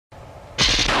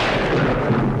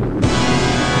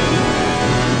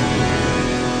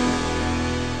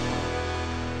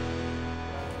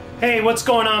Hey, what's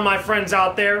going on, my friends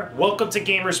out there? Welcome to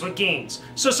Gamers with Gains.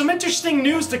 So some interesting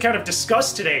news to kind of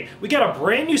discuss today. We got a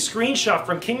brand new screenshot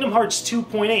from Kingdom Hearts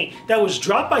 2.8 that was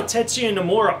dropped by Tetsuya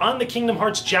Nomura on the Kingdom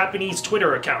Hearts Japanese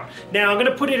Twitter account. Now, I'm going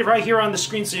to put it right here on the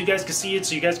screen so you guys can see it,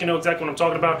 so you guys can know exactly what I'm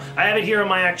talking about. I have it here on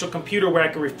my actual computer where I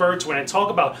can refer to it and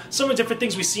talk about some of the different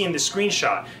things we see in this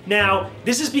screenshot. Now,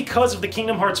 this is because of the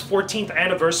Kingdom Hearts 14th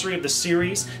anniversary of the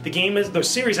series. The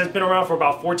series has been around for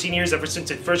about 14 years, ever since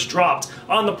it first dropped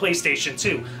on the PlayStation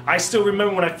 2. I still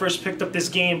remember when I first picked up this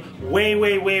game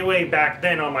way back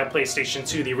then on my PlayStation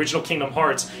 2, the original Kingdom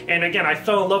Hearts, and again, I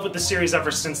fell in love with the series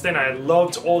ever since then. I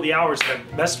loved all the hours that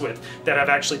I've messed with, that I've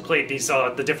actually played these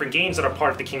the different games that are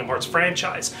part of the Kingdom Hearts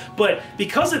franchise. But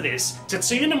because of this,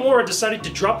 Tetsuya Nomura decided to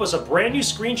drop us a brand new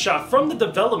screenshot from the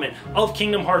development of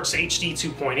Kingdom Hearts HD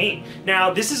 2.8.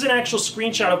 Now, this is an actual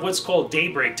screenshot of what's called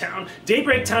Daybreak Town.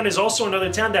 Daybreak Town is also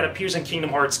another town that appears in Kingdom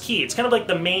Hearts Key. It's kind of like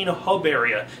the main hub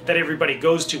area that everybody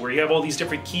goes to, where you have all these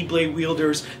different Keyblade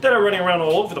wielders that are running around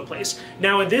all over the place.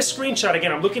 Now, in this screenshot,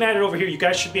 again, I'm looking at it over here, you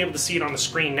guys should be able to see it on the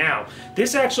screen now.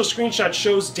 This actual screenshot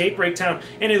shows Daybreak Town,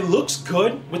 and it looks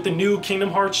good with the new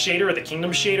Kingdom Hearts shader, or the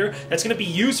Kingdom shader, that's going to be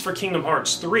used for Kingdom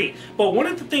Hearts 3. But one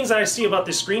of the things that I see about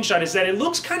this screenshot is that it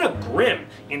looks kind of grim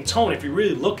in tone if you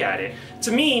really look at it.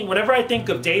 To me, whenever I think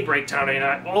of Daybreak Town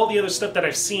and all the other stuff that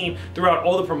I've seen throughout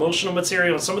all the promotional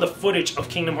material and some of the footage of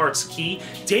Kingdom Hearts Key,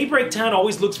 Daybreak Town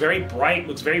always looks very bright,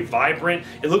 looks very vibrant.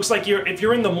 It looks like if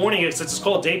you're in the morning, it's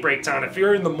called Daybreak Town. If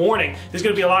you're in the morning, there's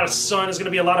going to be a lot of sun, there's going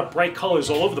to be a lot of bright colors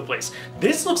all over the place.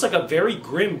 This looks like a very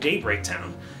grim Daybreak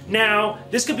Town. Now,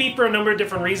 this could be for a number of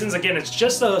different reasons. Again, it's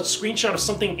just a screenshot of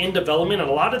something in development, and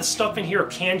a lot of the stuff in here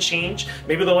can change.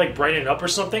 Maybe they'll like brighten it up or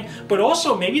something, but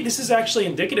also maybe this is actually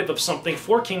indicative of something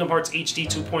for Kingdom Hearts HD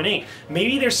 2.8.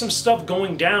 Maybe there's some stuff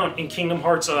going down in Kingdom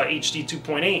Hearts HD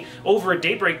 2.8 over at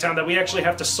Daybreak Town that we actually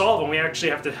have to solve, and we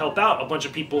actually have to help out a bunch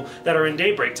of people that are in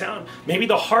Daybreak Town. Maybe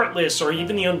the Heartless or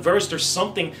even the Unversed or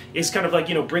something is kind of like,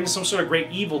 you know, bring some sort of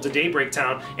great evil to Daybreak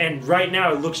Town, and right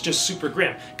now it looks just super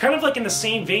grim. Kind of like in the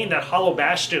same vein that Hollow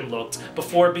Bastion looked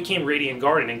before it became Radiant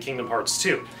Garden in Kingdom Hearts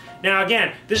 2. Now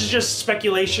again, this is just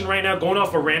speculation right now, going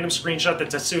off a random screenshot that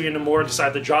Tetsuya Nomura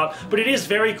decided to drop, but it is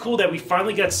very cool that we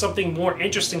finally got something more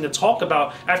interesting to talk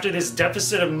about after this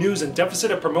deficit of news and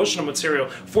deficit of promotional material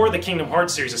for the Kingdom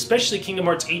Hearts series, especially Kingdom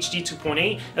Hearts HD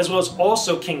 2.8, as well as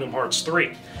also Kingdom Hearts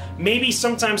 3. Maybe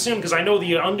sometime soon, because I know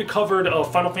the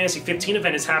undercovered Final Fantasy 15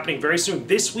 event is happening very soon.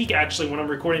 This week, actually, when I'm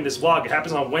recording this vlog. It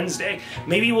happens on Wednesday.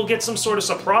 Maybe we'll get some sort of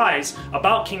surprise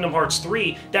about Kingdom Hearts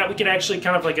 3 that we can actually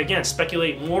kind of like, again,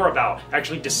 speculate more about,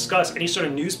 actually discuss any sort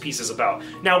of news pieces about.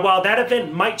 Now, while that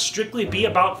event might strictly be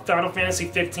about Final Fantasy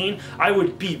 15, I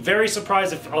would be very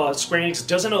surprised if Square Enix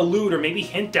doesn't allude or maybe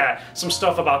hint at some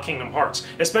stuff about Kingdom Hearts,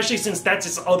 especially since that's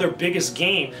its other biggest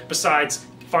game besides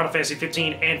Final Fantasy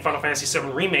 15 and Final Fantasy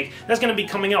 7 Remake that's going to be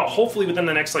coming out hopefully within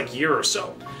the next like year or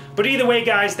so. But either way,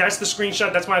 guys, that's the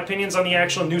screenshot. That's my opinions on the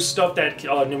actual new stuff that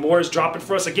Nomura is dropping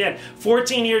for us. Again,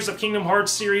 14 years of Kingdom Hearts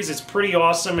series is pretty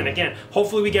awesome, and again,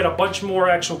 hopefully we get a bunch more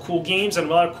actual cool games and a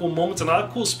lot of cool moments and a lot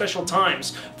of cool special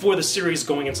times for the series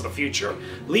going into the future.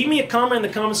 Leave me a comment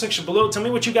in the comment section below. Tell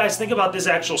me what you guys think about this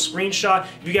actual screenshot.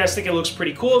 If you guys think it looks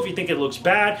pretty cool, if you think it looks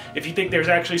bad, if you think there's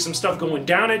actually some stuff going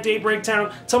down at Daybreak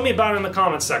Town, tell me about it in the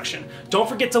comment section. Don't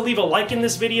forget to leave a like in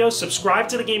this video, subscribe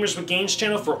to the Gamers with Gains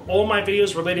channel for all my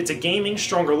videos related to gaming,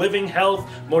 stronger living, health,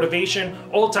 motivation,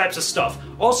 all types of stuff.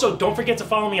 Also, don't forget to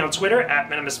follow me on Twitter at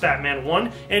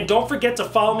MinimusFatman1, and don't forget to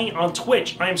follow me on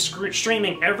Twitch. I am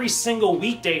streaming every single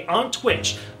weekday on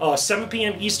Twitch, 7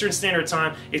 p.m. Eastern Standard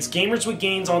Time. It's Gamers with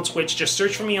Gains on Twitch. Just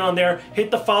search for me on there,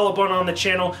 hit the follow button on the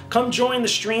channel, come join the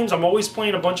streams. I'm always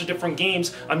playing a bunch of different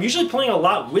games. I'm usually playing a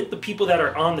lot with the people that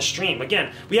are on the stream.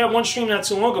 Again, we had one stream not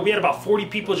too long ago. We had about 40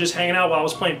 people just hanging out while I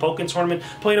was playing Pokken Tournament,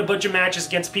 playing a bunch of matches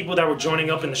against people that were joining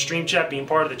up in the stream chat, being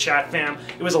part of the chat fam.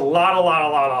 It was a lot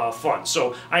of fun.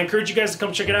 So I encourage you guys to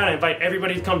come check it out. I invite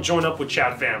everybody to come join up with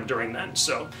chat fam during then.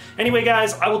 So anyway,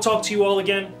 guys, I will talk to you all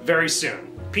again very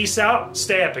soon. Peace out.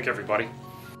 Stay epic, everybody.